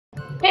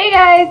Hey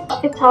guys,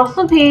 it's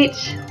Awesome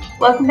Peach.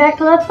 Welcome back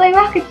to Let's Play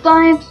Rocket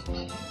Slime.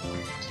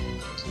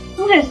 I'm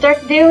gonna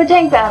start to do a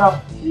tank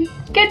battle.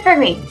 Good for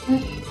me.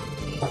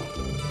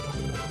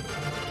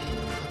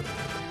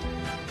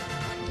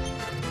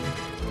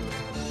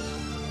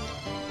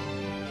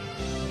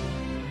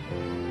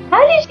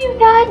 How did you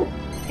not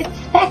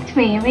expect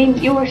me? I mean,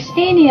 you were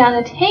standing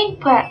on the tank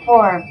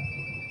platform.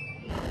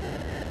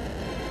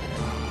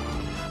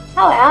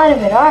 How out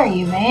of it are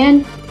you,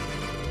 man?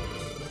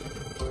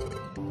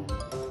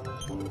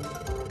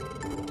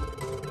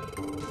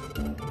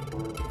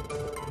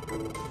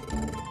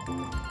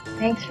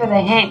 Thanks for the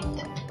hint.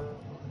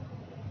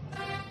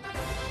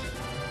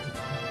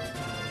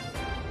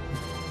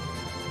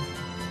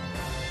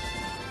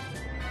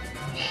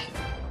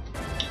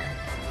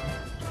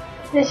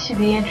 This should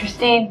be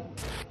interesting.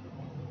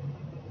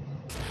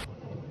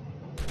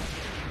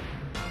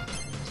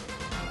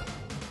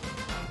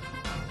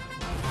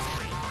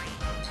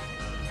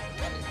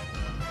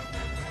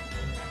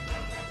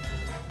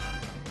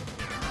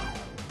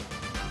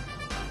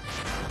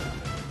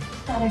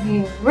 That'd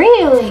be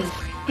really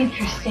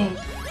interesting.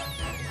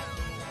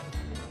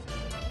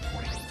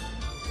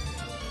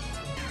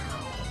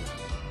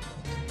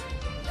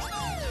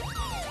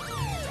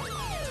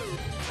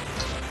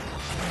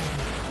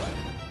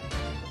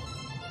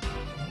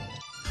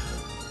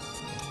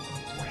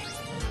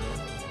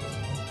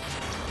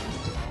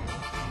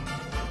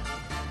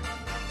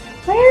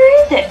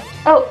 Where is it?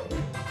 Oh.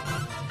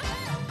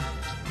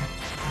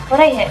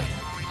 What'd I hit?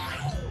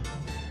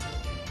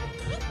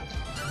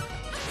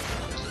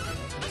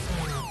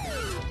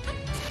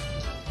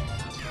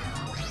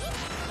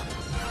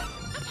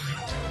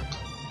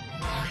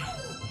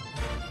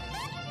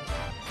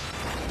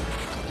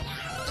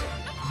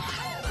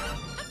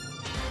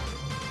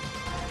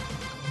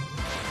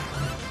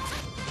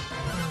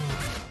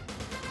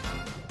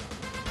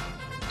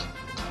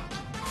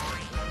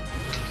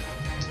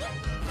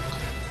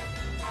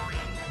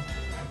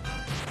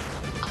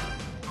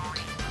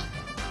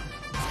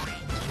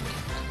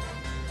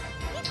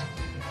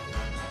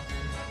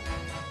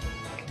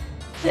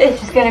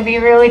 This is going to be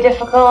really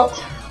difficult.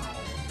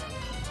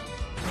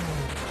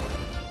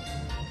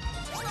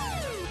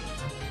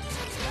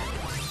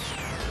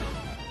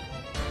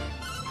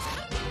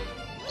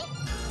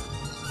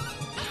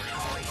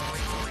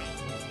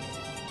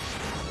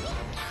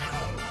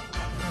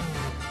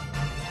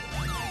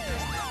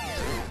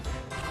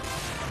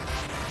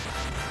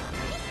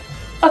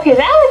 Okay, that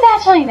was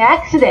actually an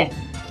accident.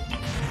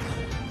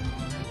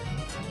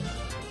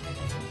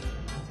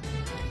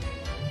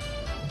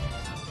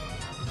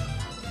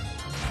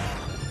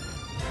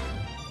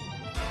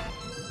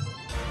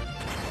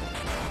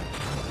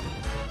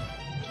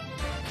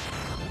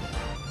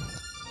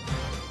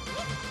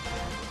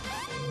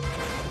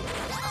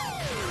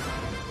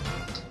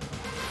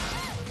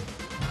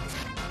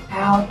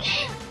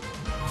 Ouch.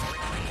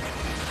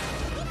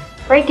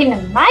 Break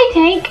into my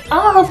tank,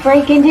 I'll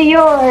break into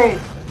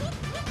yours.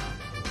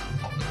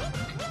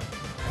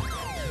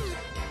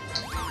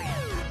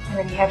 I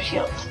already have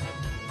shields.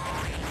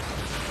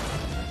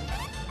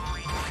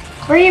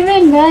 Where you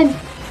been, bud?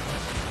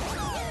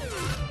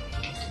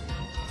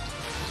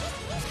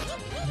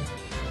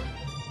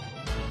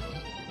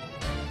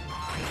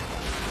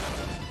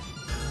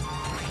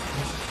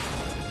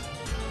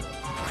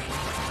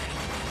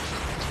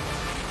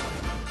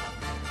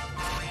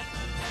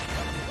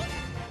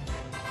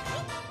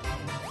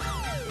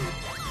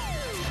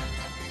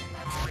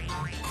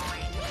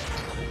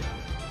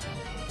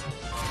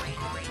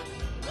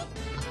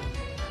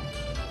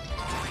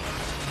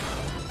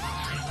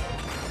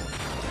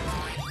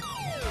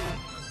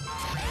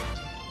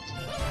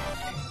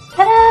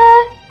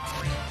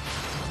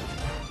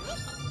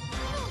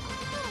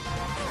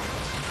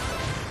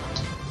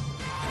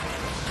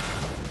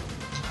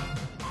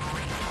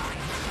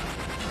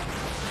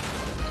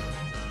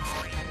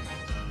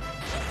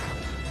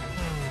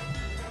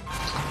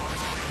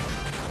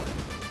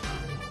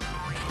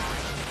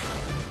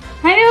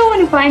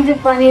 Anyone finds it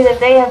funny that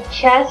they have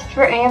chests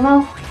for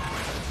ammo?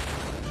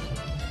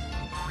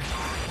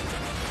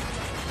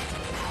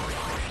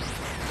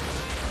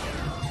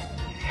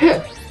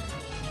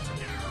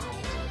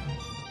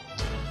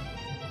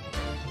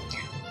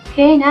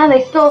 Okay, now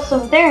they stole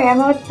some of their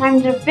ammo. It's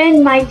time to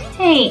defend my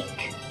tank.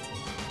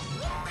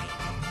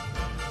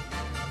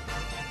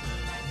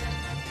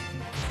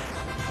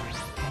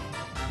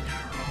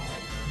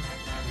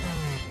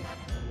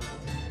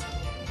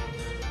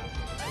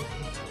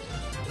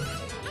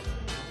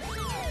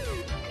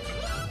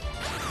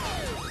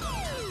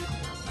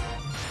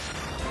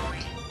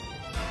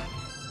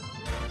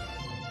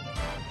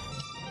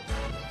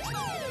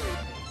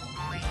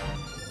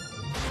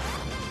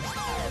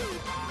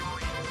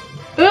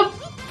 Oop!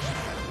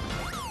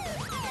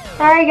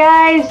 Sorry,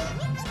 guys.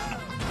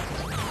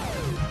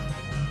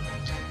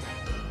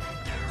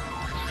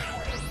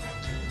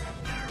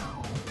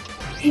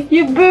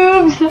 You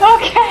boobs!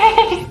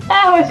 Okay!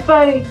 That was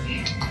funny.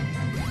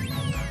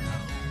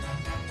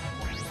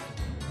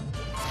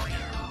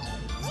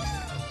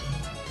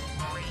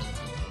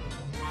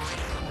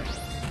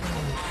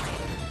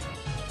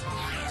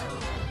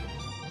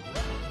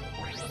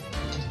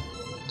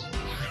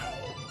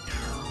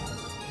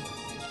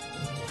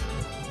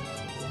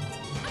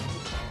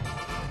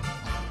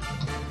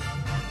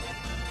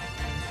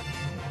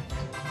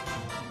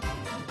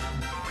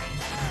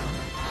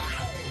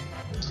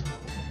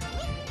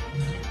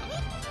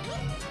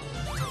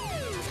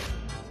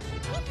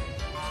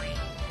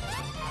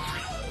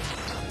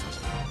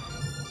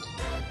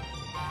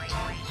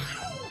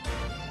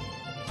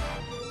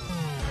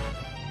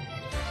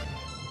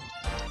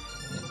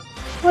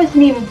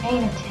 Wasn't even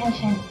paying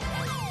attention.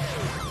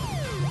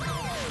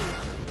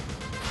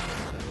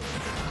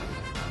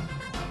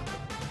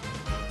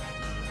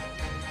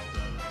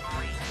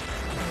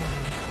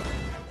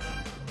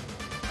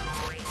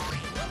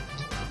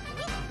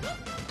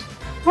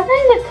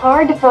 Sometimes it's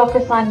hard to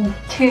focus on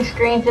two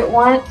screens at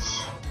once.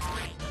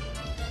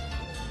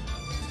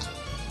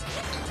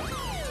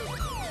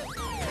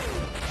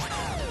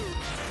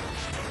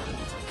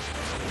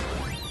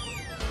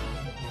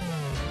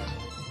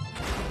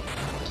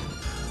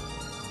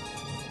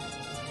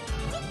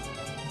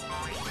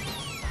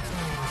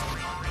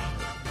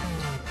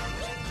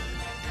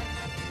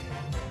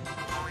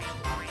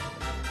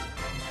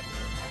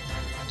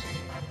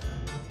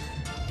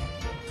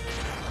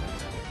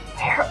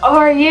 Where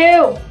are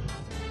you?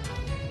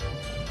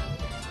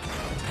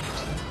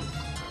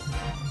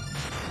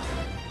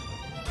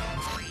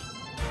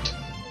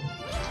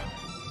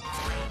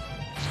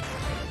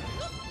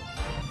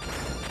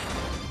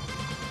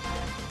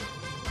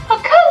 Oh,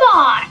 come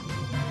on!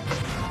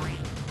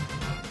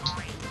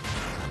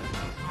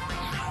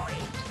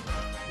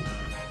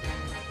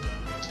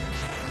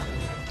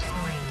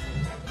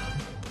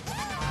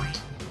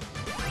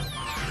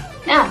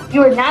 No,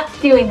 you are not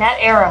stealing that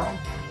arrow.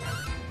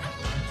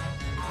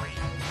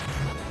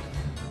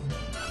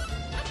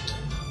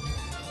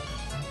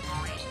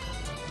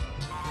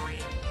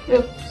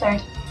 Oops, sorry.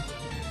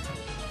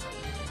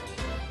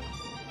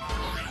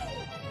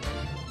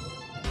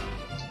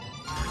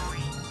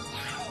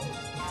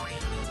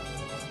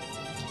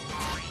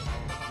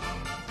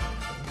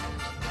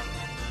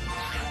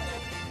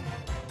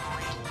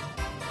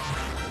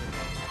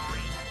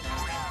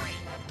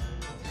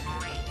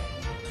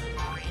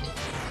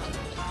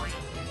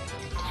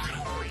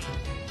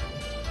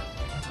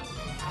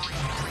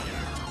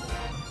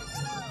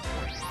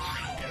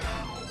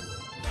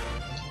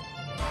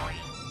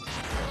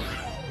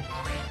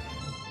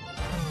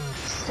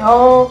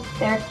 Stole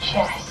their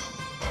chest.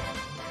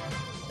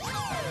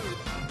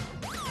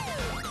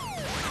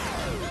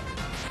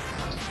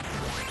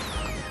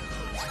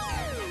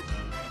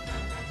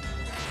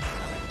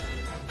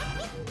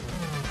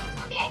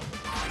 Okay.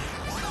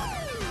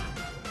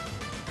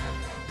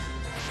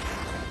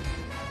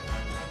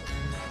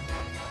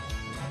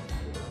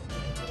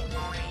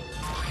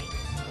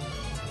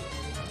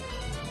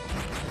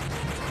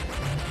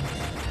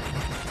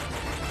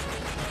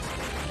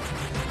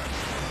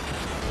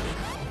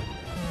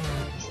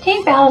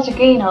 Team battles are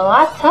getting a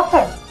lot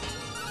tougher.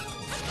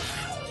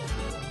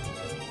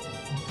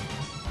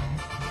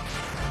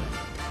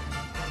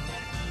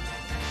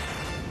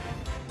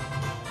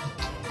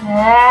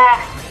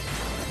 Ah.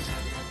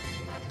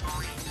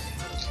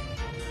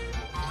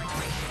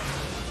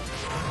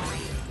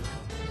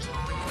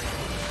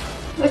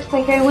 Looks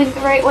like I went the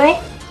right way.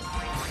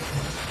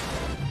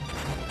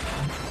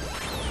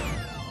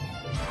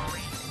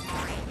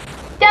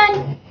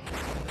 Done!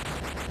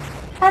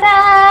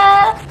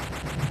 Ta-da!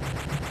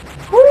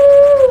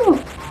 Woo!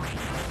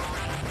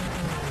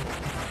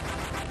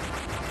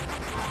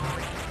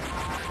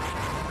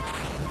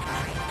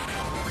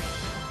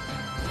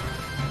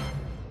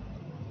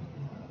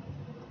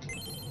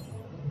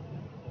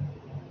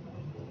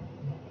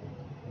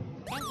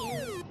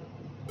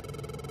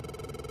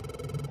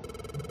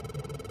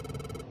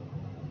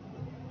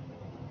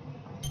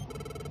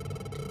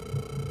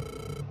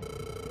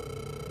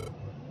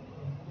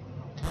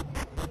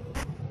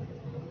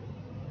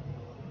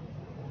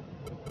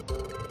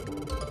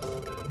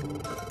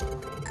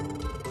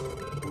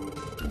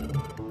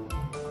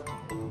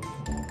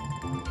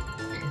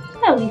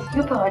 At least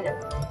you bought it.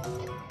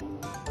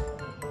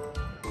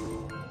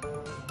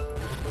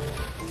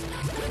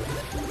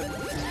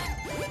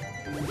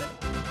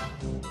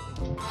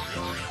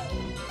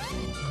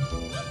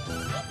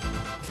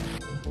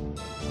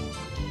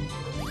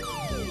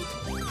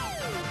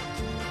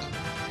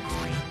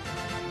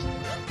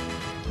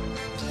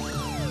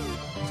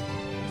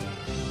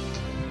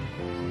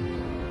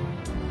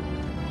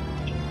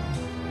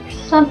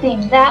 There's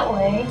something that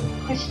way.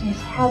 The question is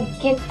how to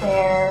get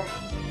there.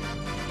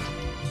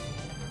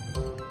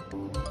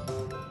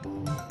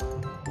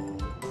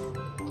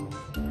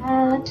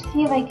 Let's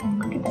see if I can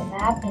look at the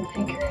map and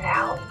figure it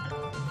out.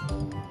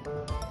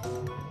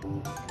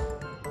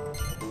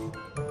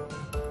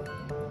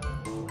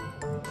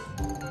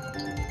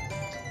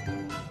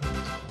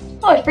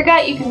 Oh, I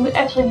forgot you can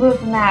actually move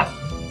the map.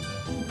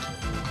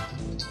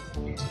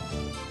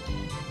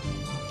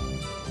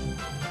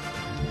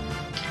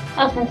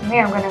 Oh, since I'm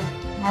here, might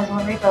as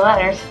well read the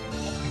letters.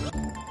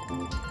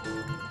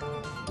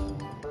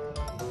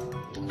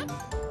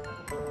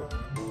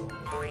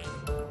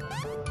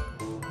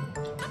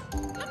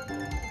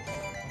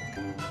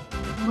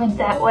 Went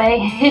that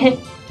way.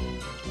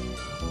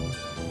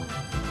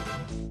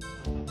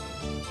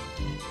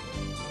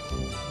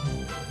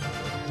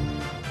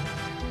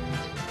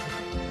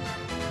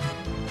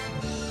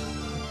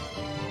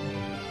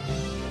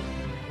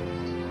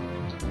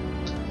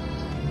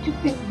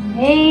 Stupid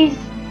maze.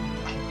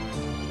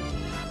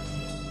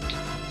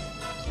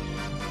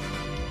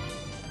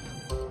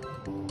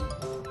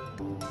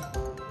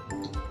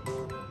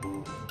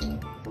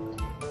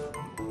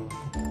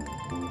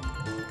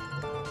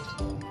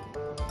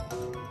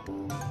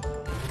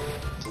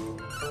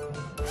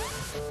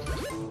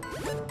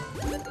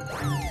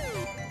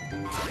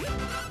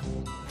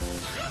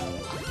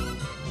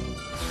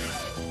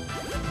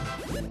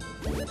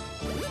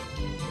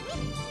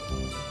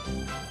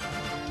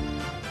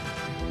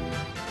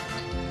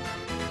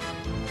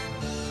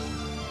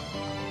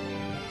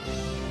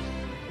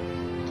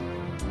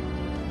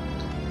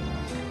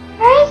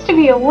 There has to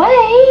be a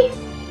way.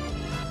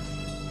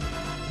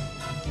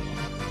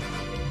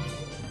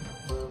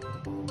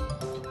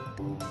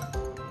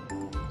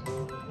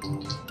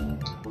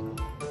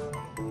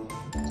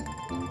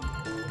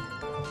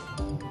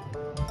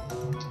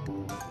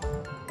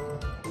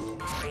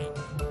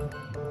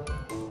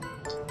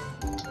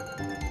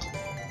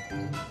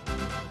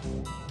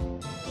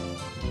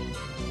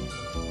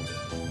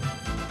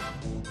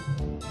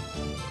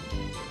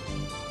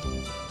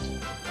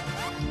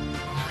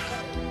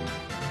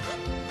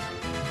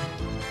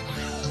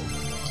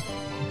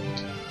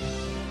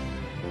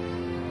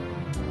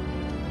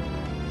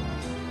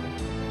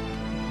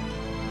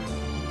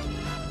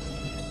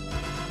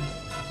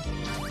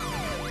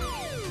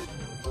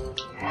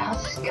 I'll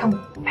just come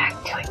back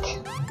to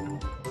it.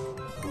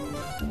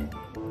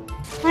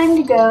 Time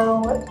to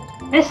go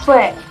this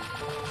way.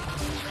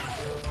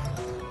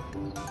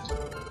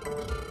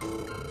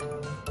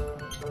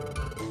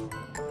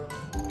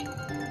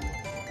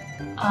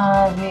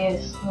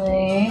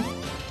 Obviously.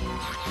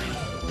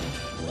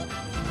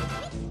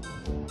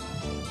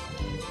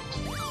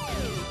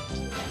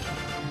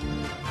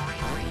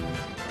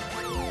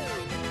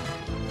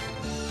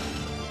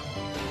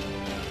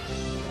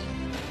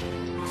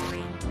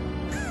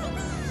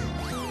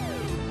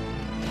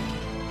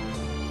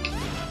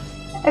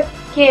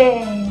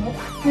 Okay,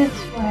 what's this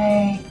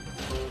way?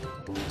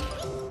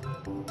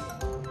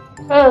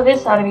 Oh,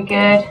 this ought to be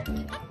good.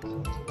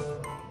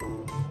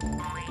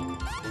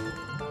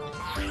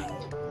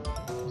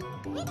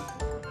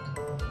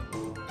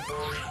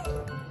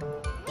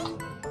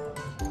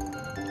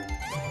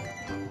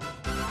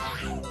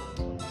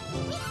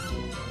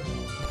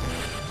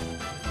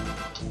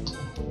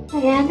 Oh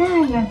yeah, now I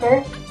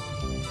remember.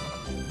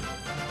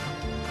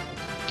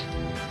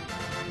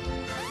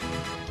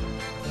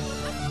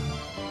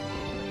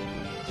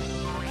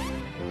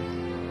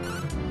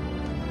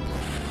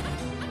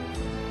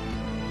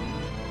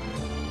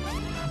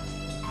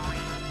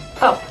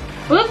 Oh,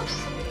 whoops!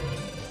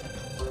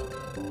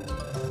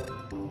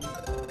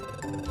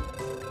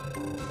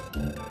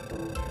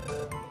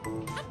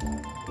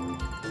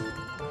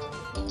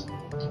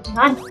 Come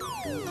on.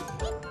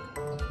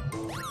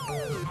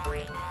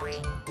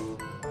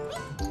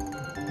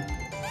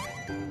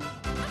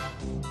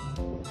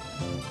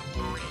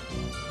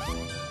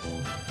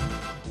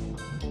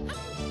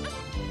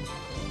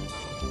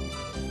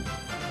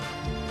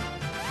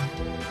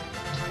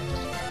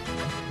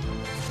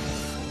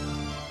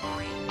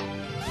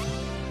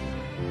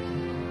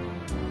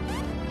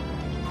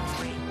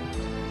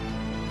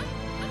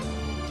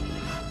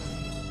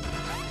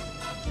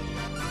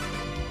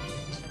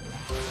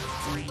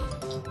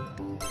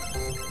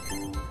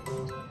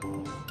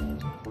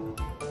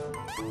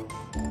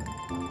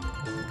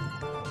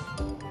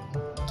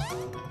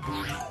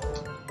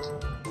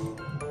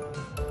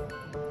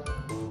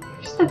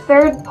 Here's the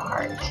third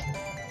part.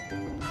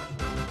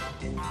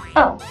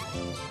 Oh.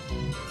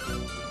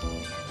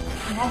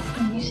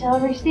 Ask you shall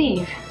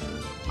receive.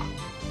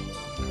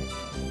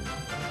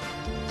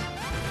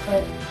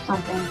 Or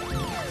something.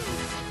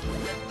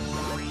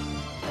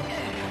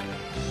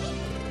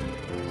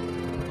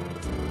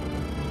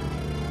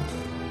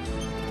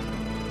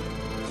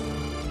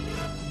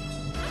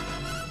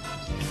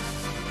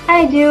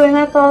 I do, and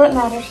that's all that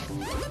matters.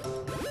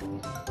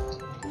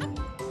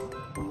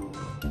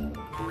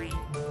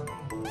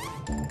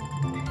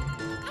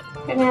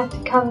 Gonna have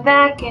to come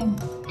back and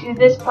do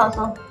this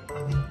puzzle.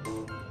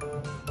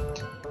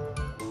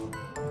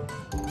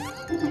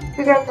 Let's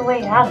figure out the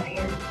way out of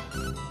here.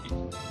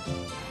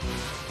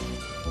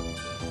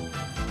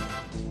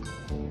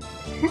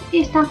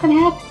 It's not gonna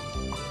happen.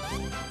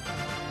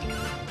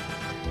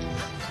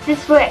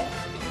 This way.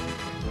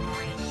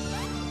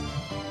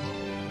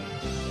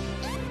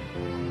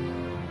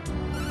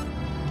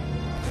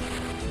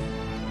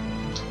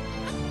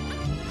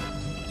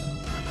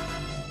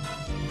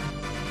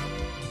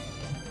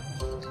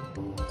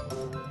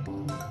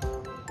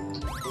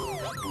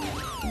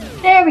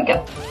 There we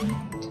go.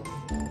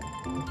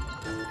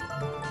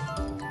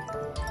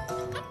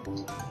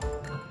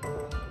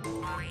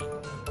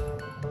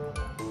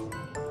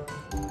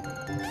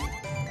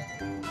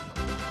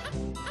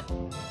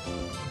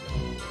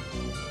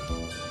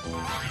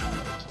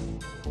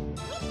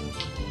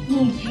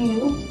 Need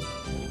you.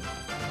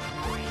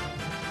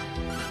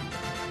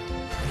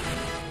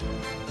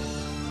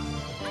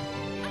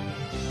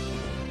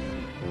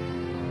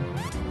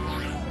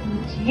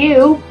 Need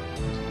you.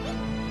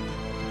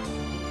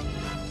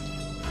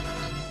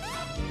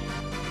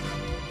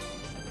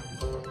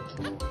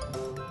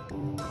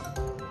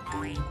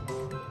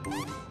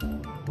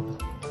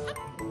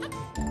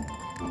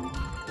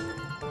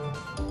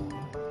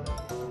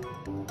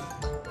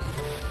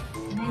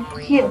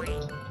 You.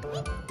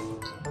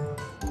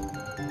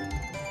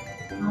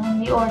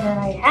 in the order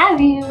I have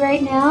you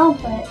right now,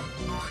 but...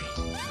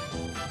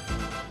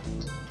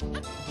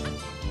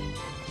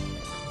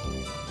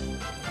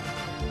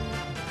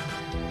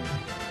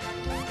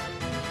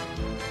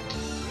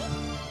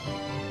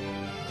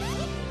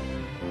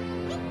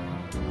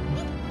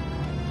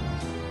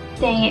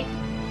 Dang it.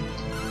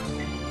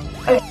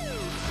 Okay.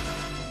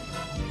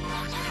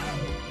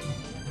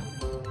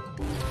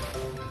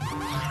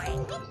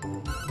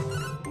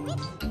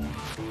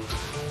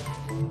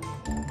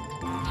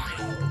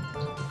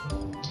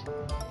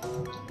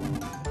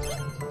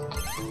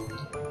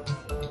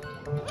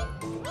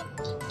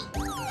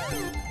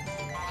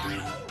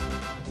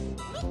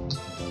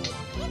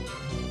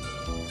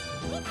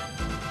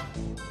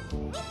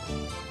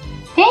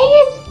 Dang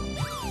it!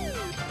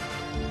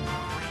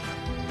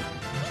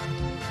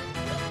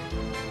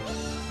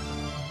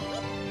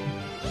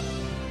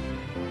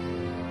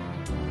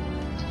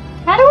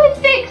 How do we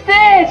fix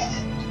this?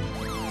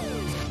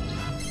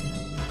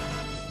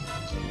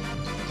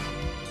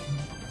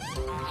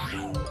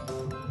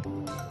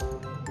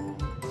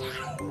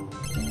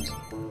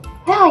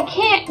 Well, I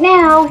can't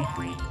now.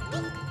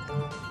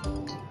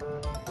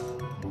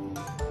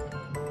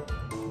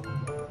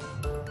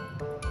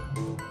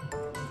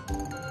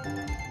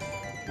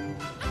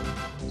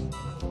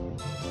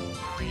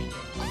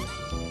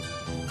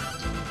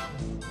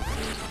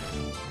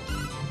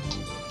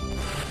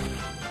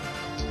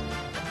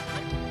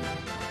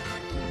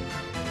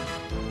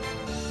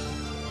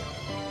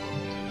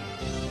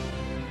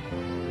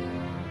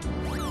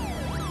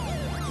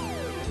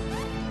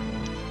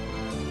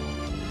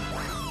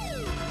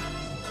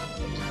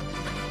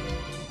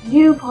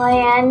 New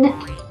plan.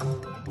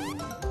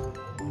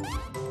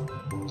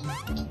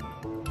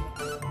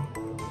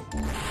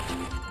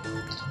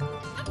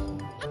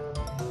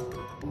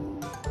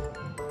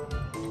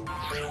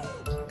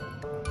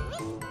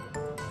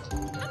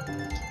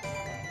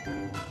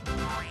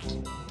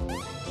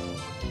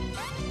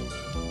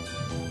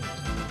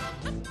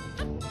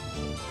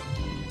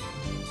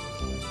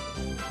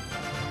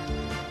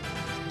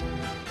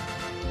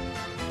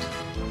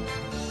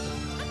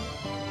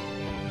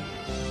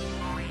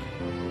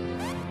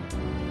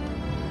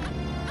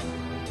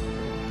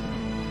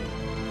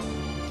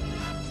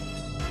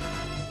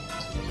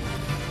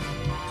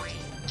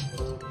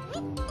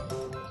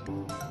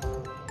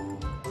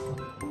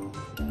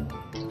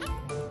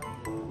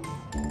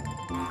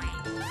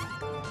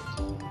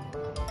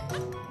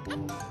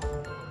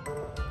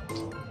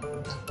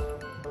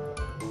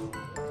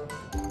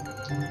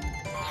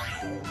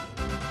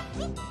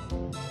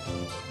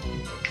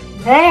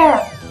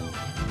 There!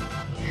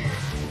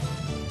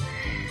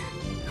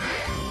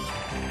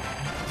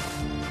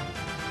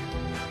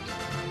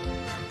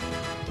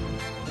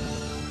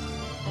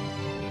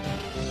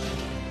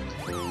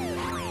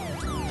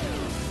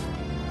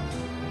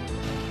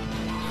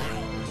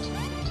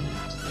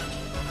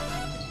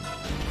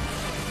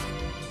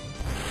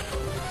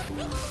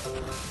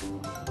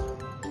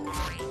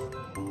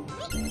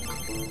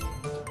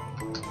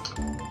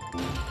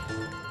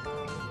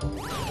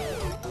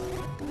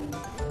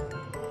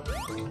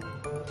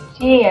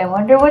 Gee, I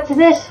wonder what's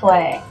this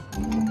way.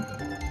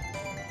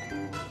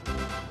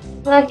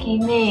 Lucky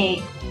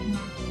me.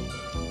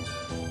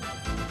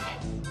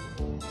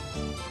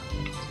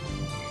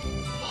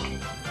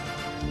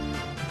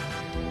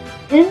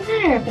 Isn't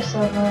that our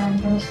episode where I'm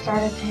gonna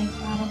start a tank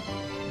battle?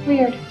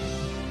 Weird.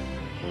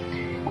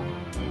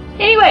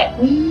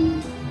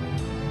 Anyway,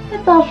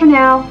 that's all for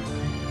now.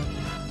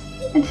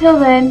 Until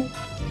then.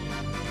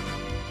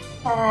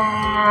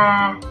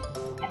 I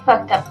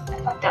fucked up.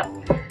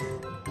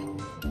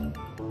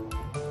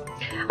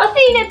 I'll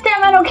see you next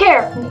time, I don't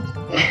care.